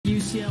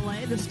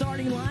UCLA. The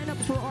starting lineup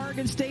for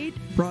Oregon State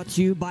brought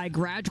to you by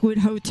Graduate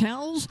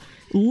Hotels.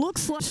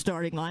 Looks like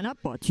starting lineup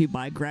brought to you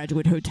by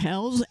Graduate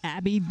Hotels.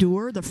 Abby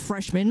Doer, the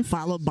freshman,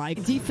 followed by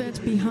defense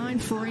behind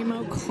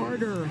Faremo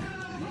Carter.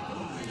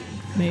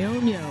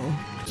 Mayonio,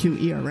 2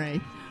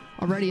 ERA.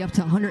 Already up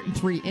to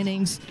 103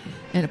 innings.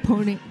 And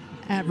opponent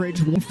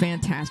average,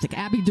 fantastic.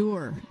 Abby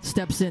Doer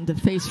steps in to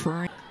face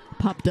Faremo.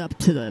 Popped up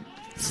to the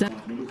center.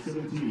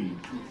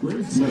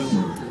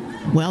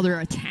 Well,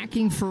 they're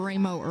attacking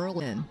Faremo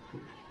early in.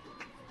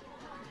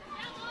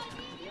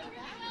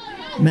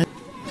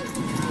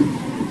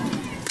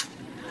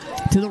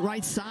 To the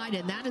right side,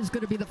 and that is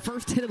going to be the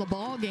first hit of the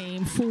ball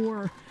game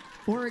for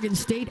Oregon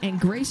State and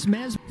Grace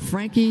Mez.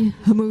 Frankie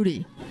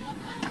Hamoudi.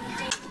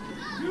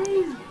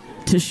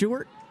 To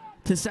short,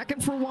 to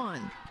second for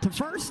one, to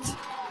first,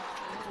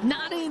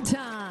 not in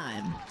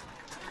time.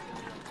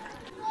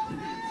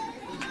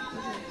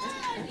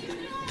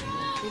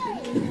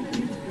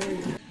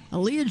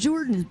 Aaliyah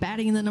Jordan is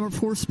batting in the number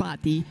 4 spot,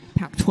 the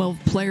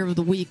Pac-12 Player of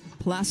the Week.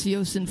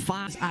 Palacios and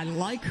Fox. I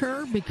like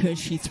her because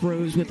she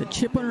throws with a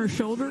chip on her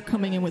shoulder,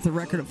 coming in with a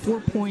record of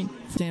 4 points.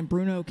 San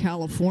Bruno,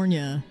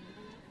 California.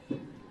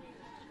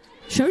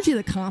 Shows you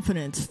the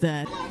confidence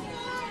that...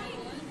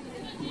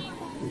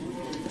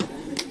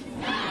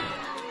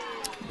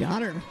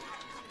 Got her.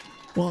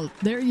 Well,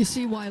 there you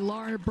see why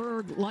Laura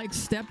Berg likes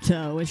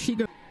step-toe as she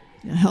goes.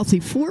 A healthy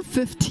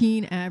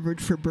 4.15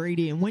 average for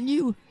Brady. And when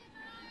you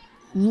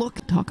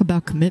look, talk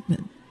about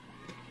commitment.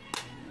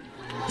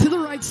 To the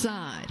right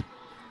side.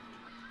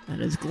 That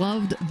is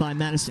gloved by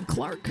Madison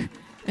Clark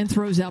and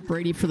throws out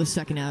Brady for the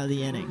second out of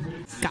the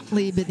inning.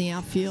 Gottlieb in the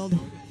outfield.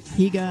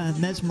 Higa,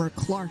 Mesmer,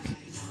 Clark.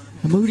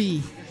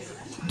 Hamoudi.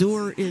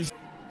 Doer is...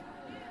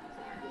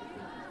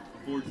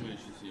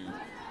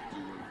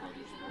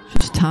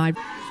 She's tied.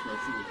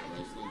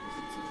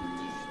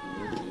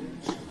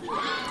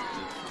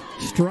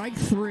 Strike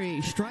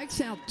 3.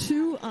 Strikes out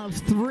 2 of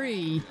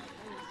 3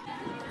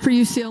 for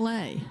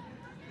UCLA.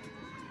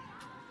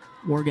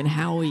 Morgan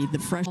Howie, the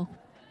freshman.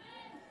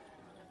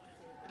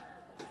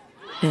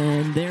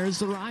 And there's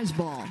the rise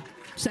ball.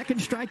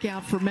 Second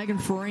strikeout for Megan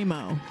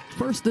Faremo.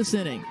 First this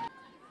inning.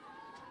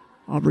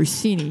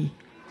 Aubricini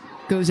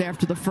goes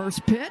after the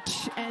first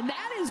pitch, and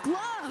that is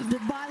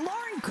gloved by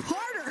Lauren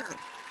Carter.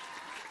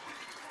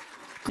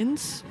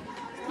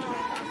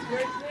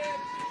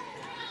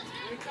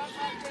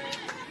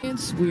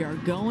 We are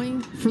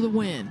going for the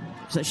win.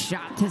 It's a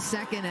shot to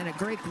second and a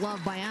great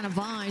glove by Anna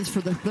Vines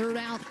for the third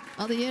out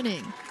of the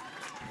inning.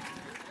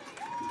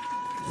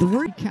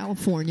 3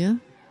 California.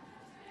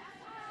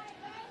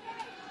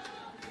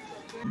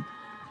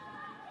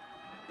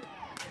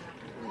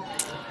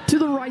 To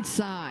the right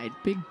side.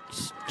 Big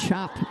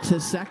chop to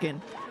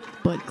second,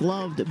 but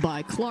gloved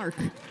by Clark,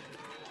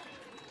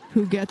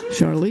 who gets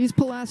Charlize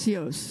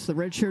Palacios, the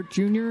redshirt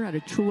junior out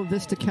of Chula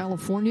Vista,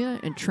 California,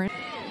 and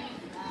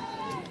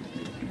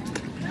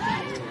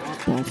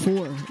ball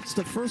 4. It's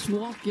the first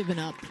walk given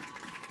up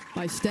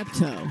by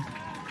Steptoe.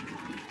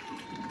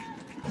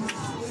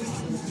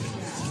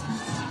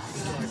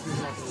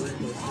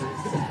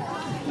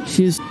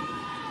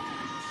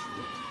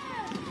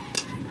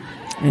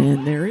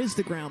 And there is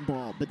the ground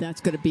ball, but that's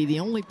going to be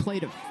the only play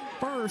to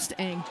first,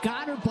 and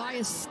got her by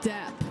a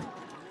step.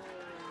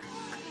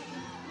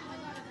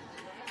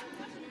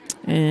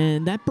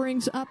 And that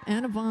brings up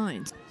Anna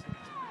Vines.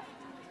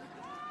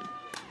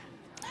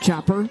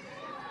 Chopper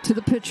to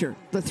the pitcher.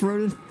 The throw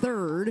to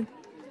third.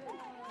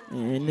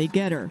 And they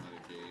get her.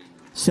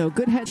 So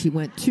good head. She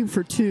went 2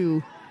 for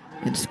 2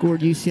 and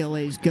scored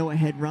UCLA's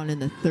go-ahead run in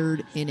the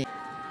third inning.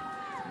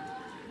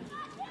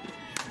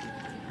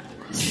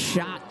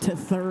 Shot to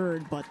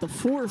third, but the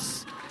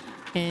force,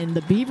 and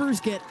the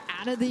Beavers get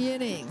out of the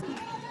inning.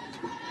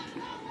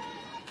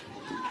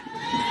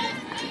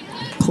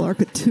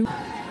 Clark at 2.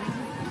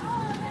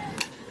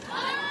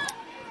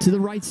 To the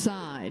right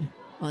side,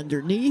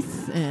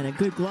 underneath, and a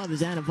good glove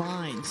is Anna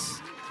Vines.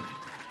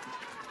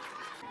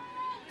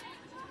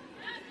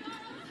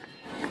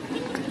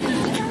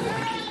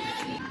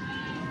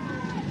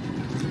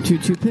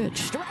 Two-two pitch.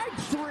 Strike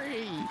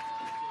 3.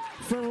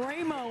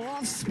 Faremo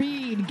off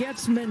speed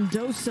gets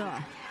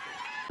Mendoza.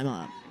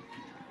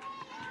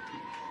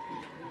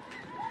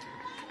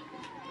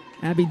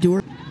 Abby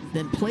Doer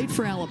then played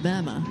for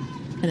Alabama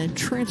and then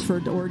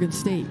transferred to Oregon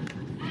State.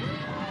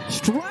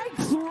 Strike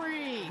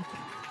 3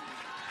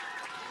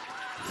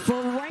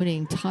 for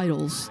winning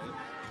titles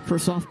for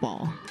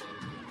softball.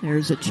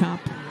 There's a chop.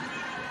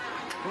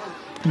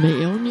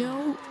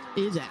 Mayonio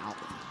is out.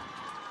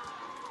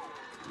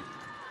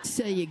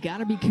 Say you got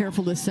to be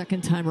careful the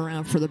second time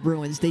around for the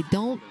Bruins. They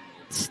don't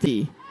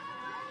stay.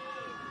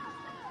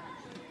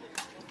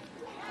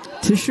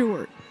 To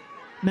short.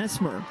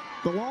 Mesmer,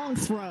 the long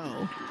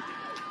throw.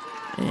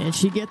 And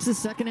she gets the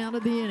second out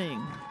of the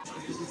inning.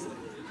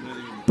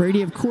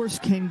 Brady, of course,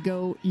 can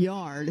go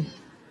yard.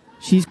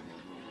 She's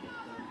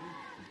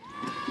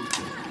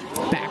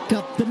back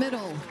up the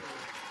middle.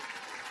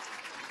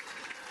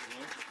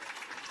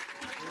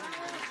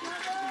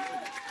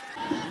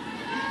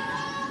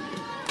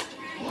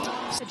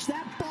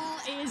 That ball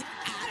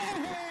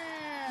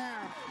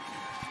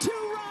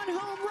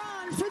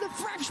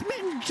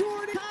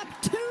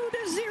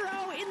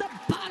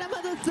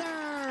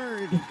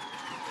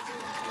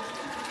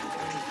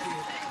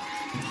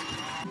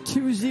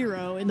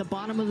in the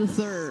bottom of the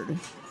third.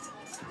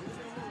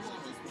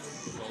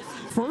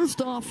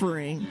 First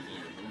offering,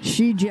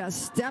 she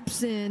just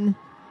steps in.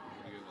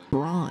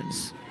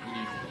 Bronze.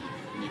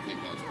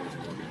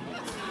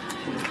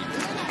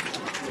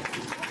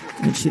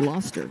 And she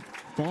lost her.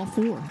 Ball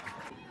 4.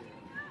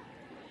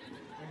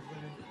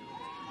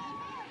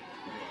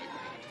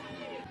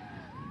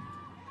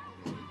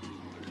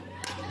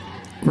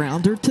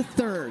 Grounder to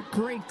third.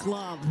 Great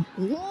glove.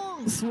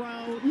 Long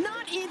throw.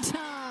 Not in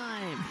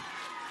time.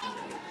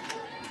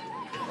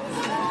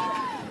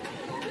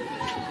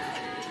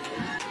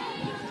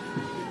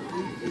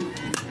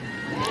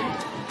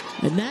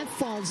 And that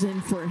falls in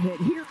for a hit.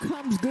 Here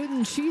comes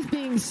Gooden. She's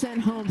being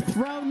sent home.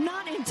 Throw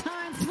not in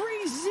time.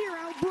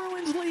 3-0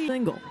 Bruins lead.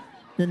 Single.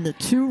 Then the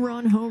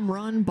 2-run home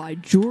run by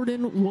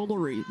Jordan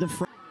Woolery.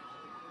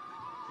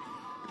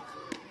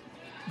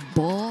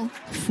 Ball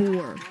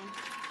 4.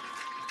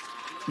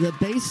 The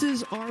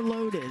bases are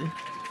loaded.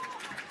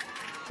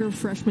 Her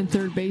freshman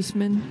third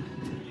baseman.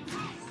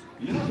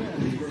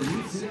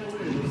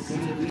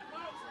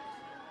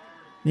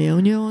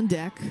 Leonia on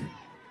deck.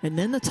 And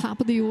then the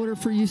top of the order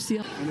for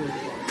UCLA.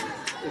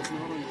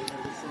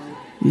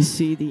 You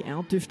see the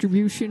out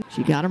distribution.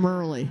 She got him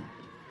early.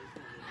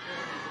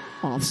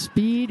 Off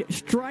speed.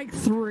 Strike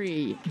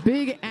 3.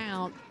 Big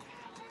out.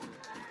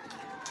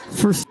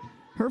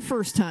 Her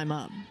first time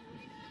up.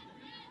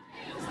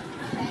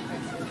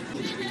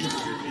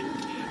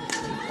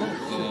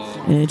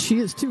 And she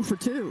is 2 for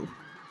 2.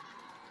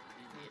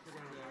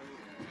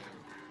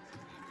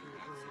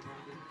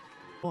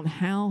 On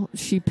how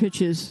she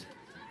pitches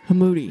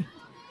Hammoudi.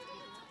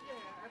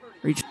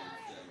 Reach.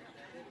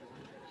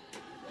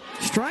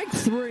 Strike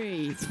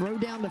 3. Throw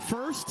down to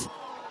first.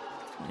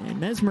 And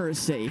Mesmer is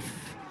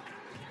safe.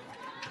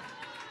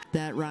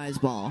 That rise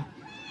ball.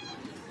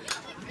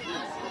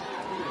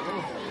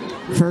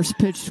 First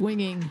pitch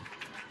swinging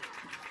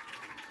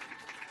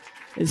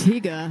is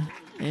Higa.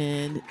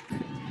 And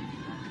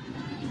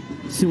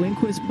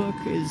Suinquist's book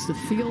is the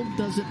field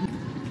doesn't.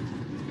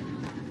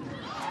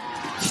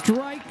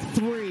 Strike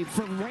 3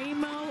 for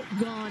Ramo,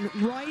 gone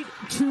right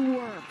to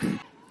work.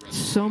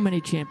 So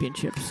many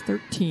championships,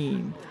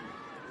 13.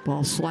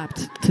 Ball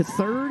slapped to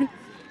third,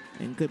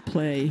 and good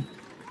play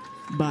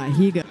by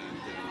Higa.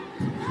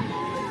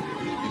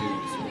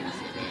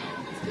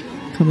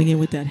 Coming in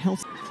with that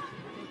health.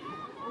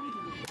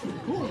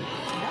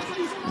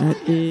 That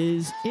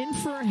is in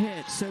for a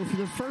hit. So for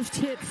the first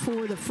hit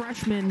for the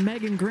freshman,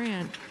 Megan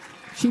Grant,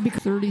 she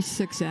becomes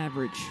 36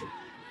 average.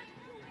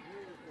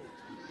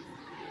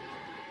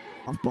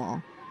 Off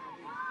ball.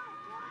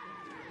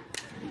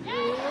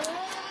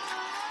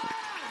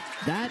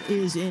 That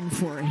is in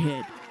for a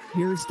hit.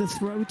 Here's the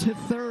throw to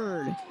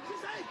third.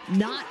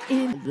 Not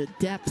in the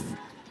depth,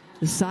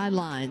 the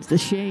sidelines, the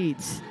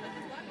shades.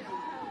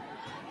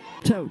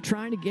 Toe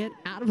trying to get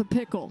out of a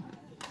pickle.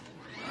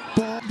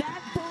 Ball.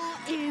 That ball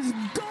is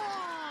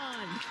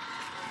gone.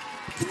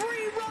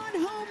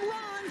 3-run home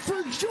run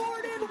for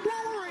Jordan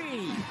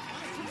Woolery.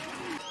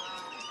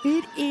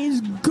 It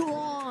is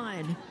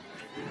gone.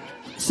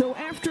 So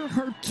after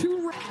her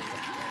 2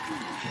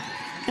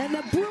 and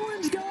the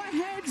Bruins go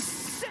ahead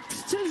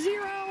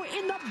 6-0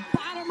 in the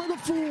bottom of the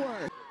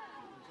 4.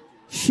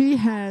 She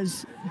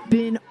has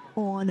been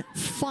on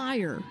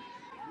fire.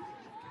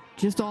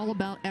 Just all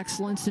about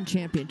excellence and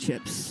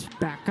championships.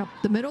 Back up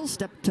the middle,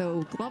 step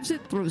toe gloves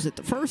it, throws it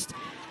to first,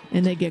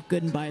 and they get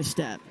Gooden by a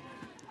step.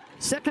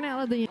 Second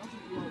out of the.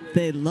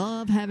 They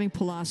love having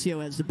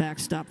Palacio as the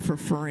backstop for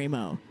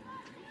Faremo.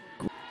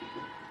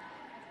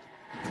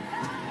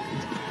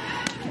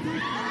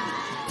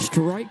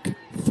 Strike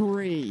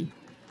 3.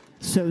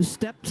 So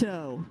step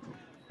toe.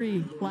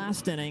 3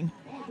 last inning.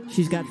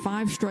 She's got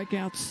 5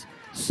 strikeouts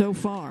so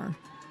far.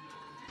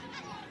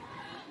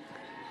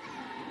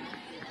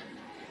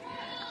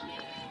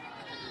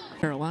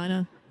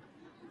 Carolina.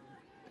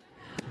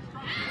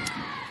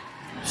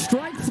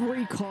 Strike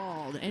 3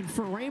 called, and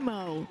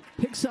Faremo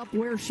picks up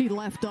where she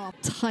left off.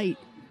 Tight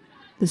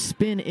the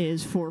spin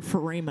is for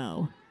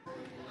Faremo.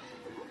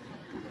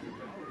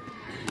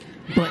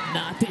 But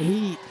not the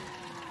heat.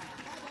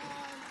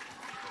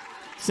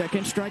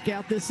 Second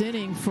strikeout this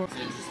inning for.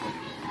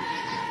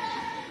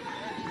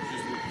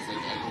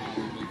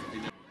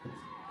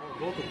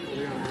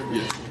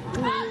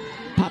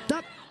 Popped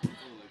up.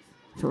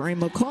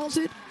 Faremo calls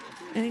it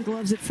and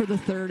gloves it for the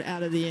third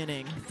out of the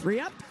inning.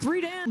 3 up,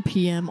 3 down.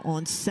 PM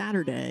on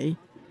Saturday.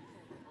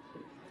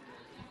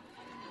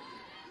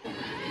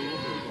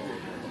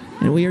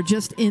 And we are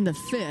just in the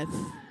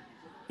 5th.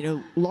 You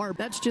know, Larb,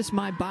 that's just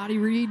my body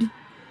read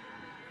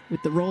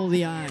with the roll of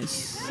the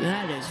eyes.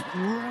 That is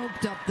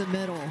roped up the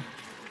middle.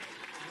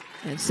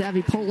 And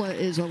Savipola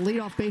is a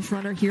leadoff base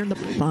runner here in the.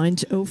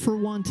 Finds 0 for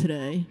 1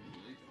 today.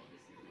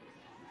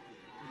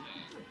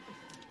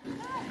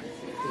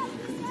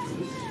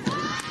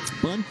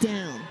 Bunt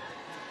down.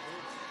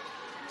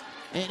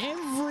 And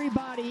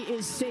everybody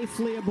is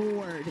safely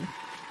aboard.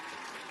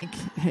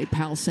 Hey,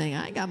 pal saying,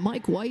 I got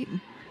Mike White,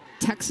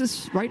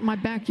 Texas, right in my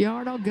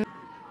backyard. I'll go.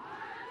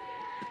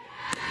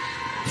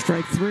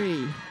 Strike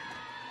 3.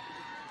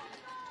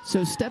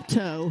 So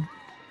Steptoe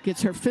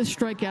gets her 5th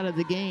strikeout of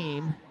the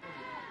game.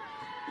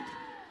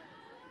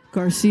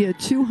 Garcia,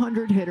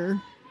 200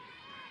 hitter.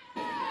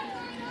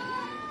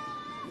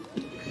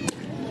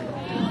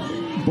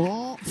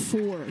 Ball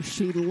 4.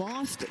 She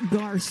lost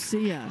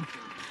Garcia,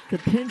 the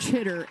pinch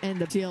hitter, and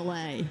the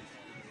UCLA.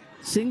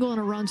 Single and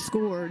a run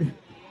scored,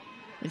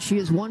 and she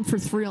is 1 for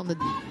 3 on the.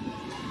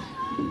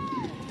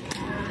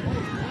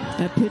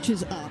 That pitch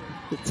is up.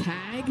 The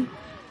tag,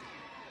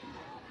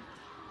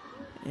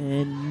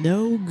 and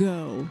no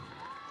go.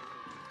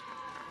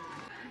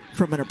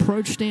 From an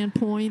approach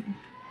standpoint,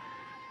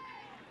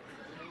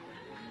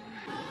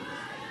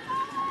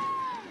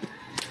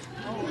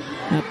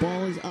 that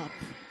ball is up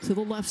to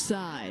the left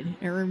side.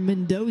 Erin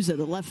Mendoza,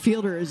 the left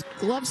fielder,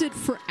 gloves it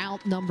for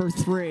out number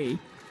 3.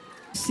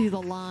 See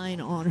the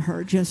line on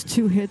her, just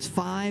 2 hits,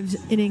 5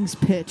 innings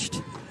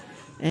pitched,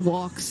 and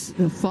walks.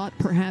 The thought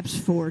perhaps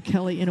for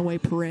Kelly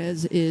Inouye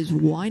Perez is,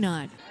 why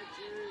not?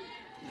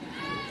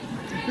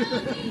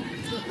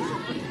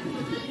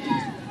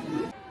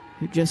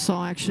 We just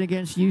saw action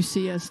against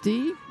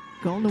UCSD.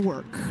 Going to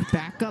work.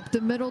 Back up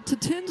the middle to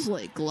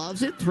Tinsley.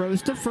 Gloves it,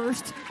 throws to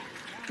first,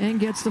 and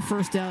gets the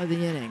first out of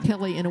the inning.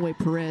 Kelly Inouye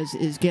Perez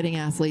is getting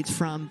athletes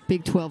from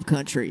Big 12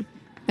 country.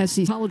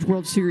 SEC College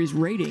World Series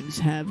ratings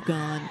have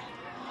gone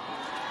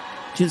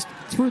just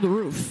through the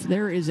roof.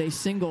 There is a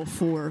single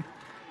for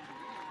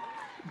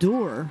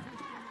Dorr.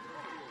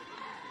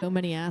 So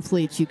many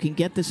athletes. You can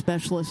get the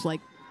specialists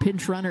like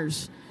pinch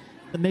runners.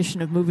 The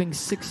mission of moving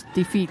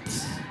 60 feet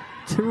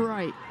to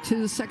right to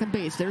the second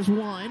base. There's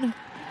one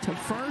to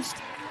first.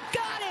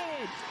 Got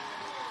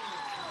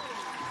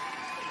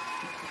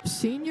it!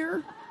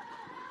 Senior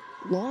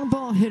long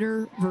ball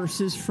hitter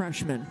versus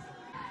freshman.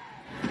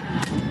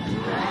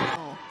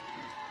 Out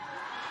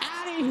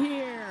of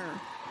here.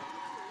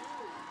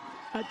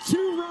 A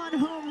 2-run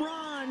home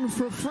run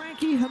for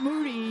Frankie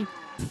Hamoudi.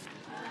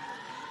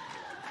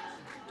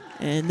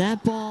 And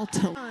that ball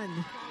to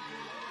run.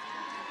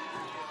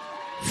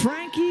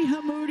 Frankie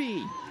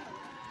Hamoudi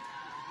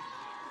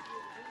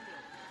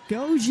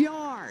goes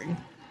yard.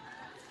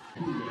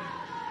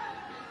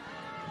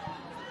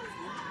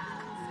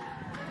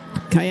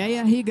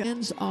 Kaya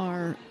Higans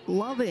are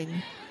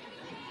loving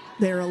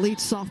their elite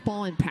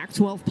softball and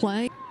Pac-12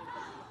 play.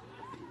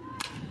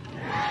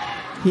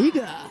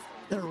 Higa,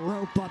 the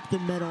rope up the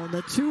middle, and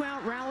the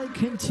 2-out rally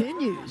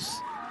continues.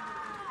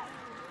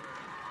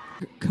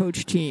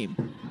 Coach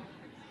team.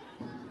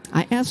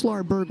 I asked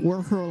Laura Berg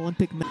where her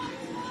Olympic medal.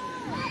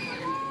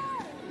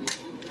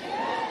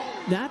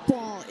 That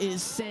ball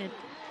is sent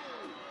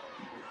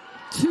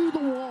to the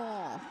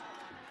wall.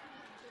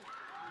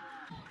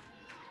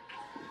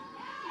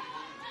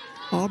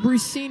 Aubrey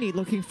Cini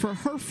looking for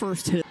her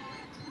first hit.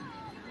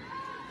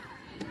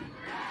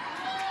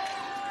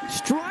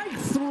 Strike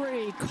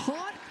 3,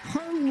 caught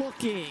her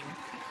looking.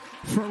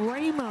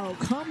 Faremo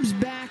comes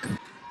back.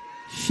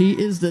 She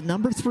is the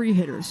number 3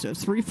 hitter, so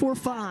 3, 4,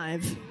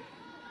 5.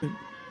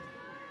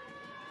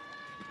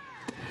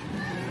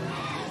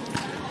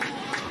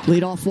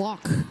 Leadoff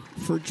walk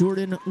for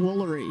Jordan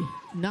Woolery.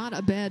 Not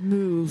a bad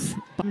move.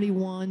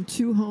 71,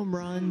 2 home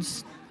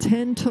runs,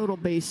 10 total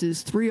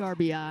bases, 3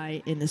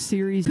 RBI in the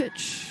series.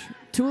 Pitch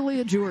to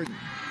Aaliyah Jordan.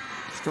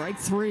 Strike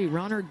 3,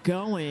 runner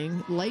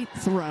going, late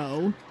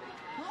throw.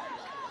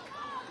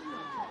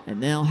 And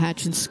now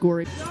Hatch and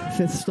scoring.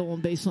 5th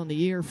stolen base on the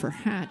year for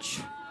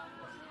Hatch.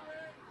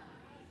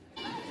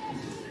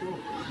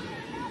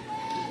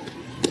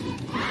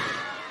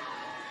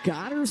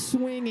 Got her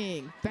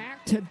swinging.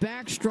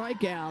 Back-to-back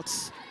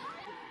strikeouts.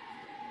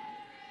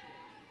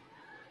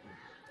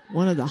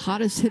 One of the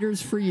hottest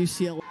hitters for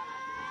UCLA.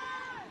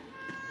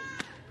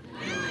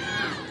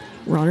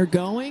 Runner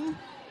going.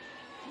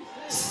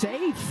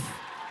 Safe.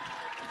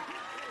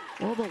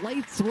 Well, the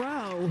late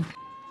throw.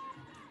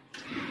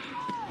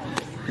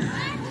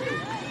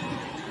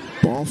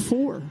 Ball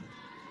 4.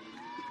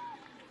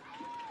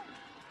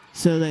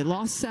 So they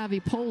lost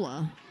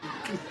Savipola.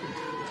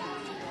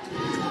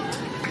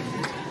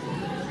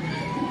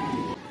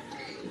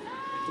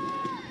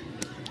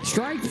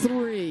 Strike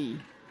 3.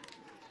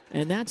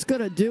 And that's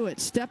going to do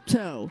it.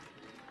 Steptoe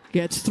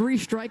gets 3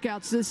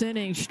 strikeouts this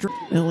inning.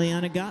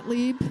 Ileana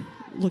Gottlieb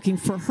looking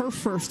for her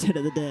first hit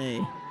of the day.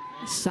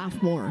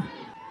 Sophomore.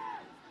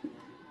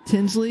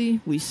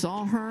 Tinsley, we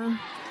saw her.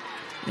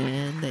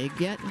 And they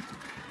get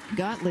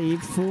Gottlieb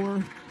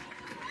for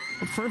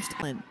the first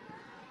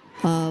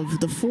of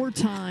the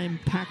 4-time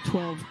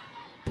Pac-12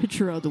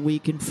 pitcher of the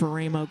week. And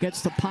Faremo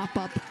gets the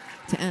pop-up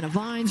to Anna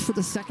Vines for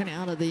the 2nd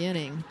out of the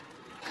inning.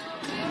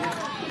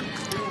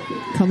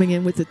 Coming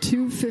in with a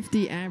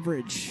 .250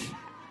 average.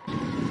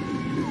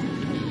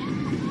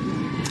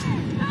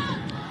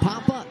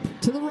 Pop up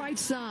to the right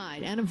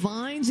side. Anna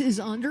Vines is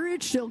under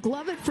it. She'll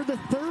glove it for the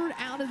 3rd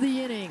out of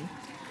the inning.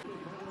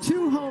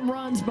 2 home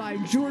runs by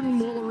Jordan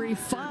Woolery,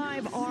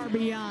 5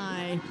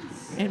 RBI,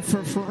 and for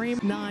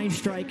Faremo, 9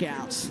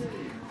 strikeouts.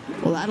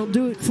 Well, that'll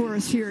do it for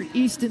us here at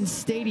Easton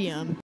Stadium.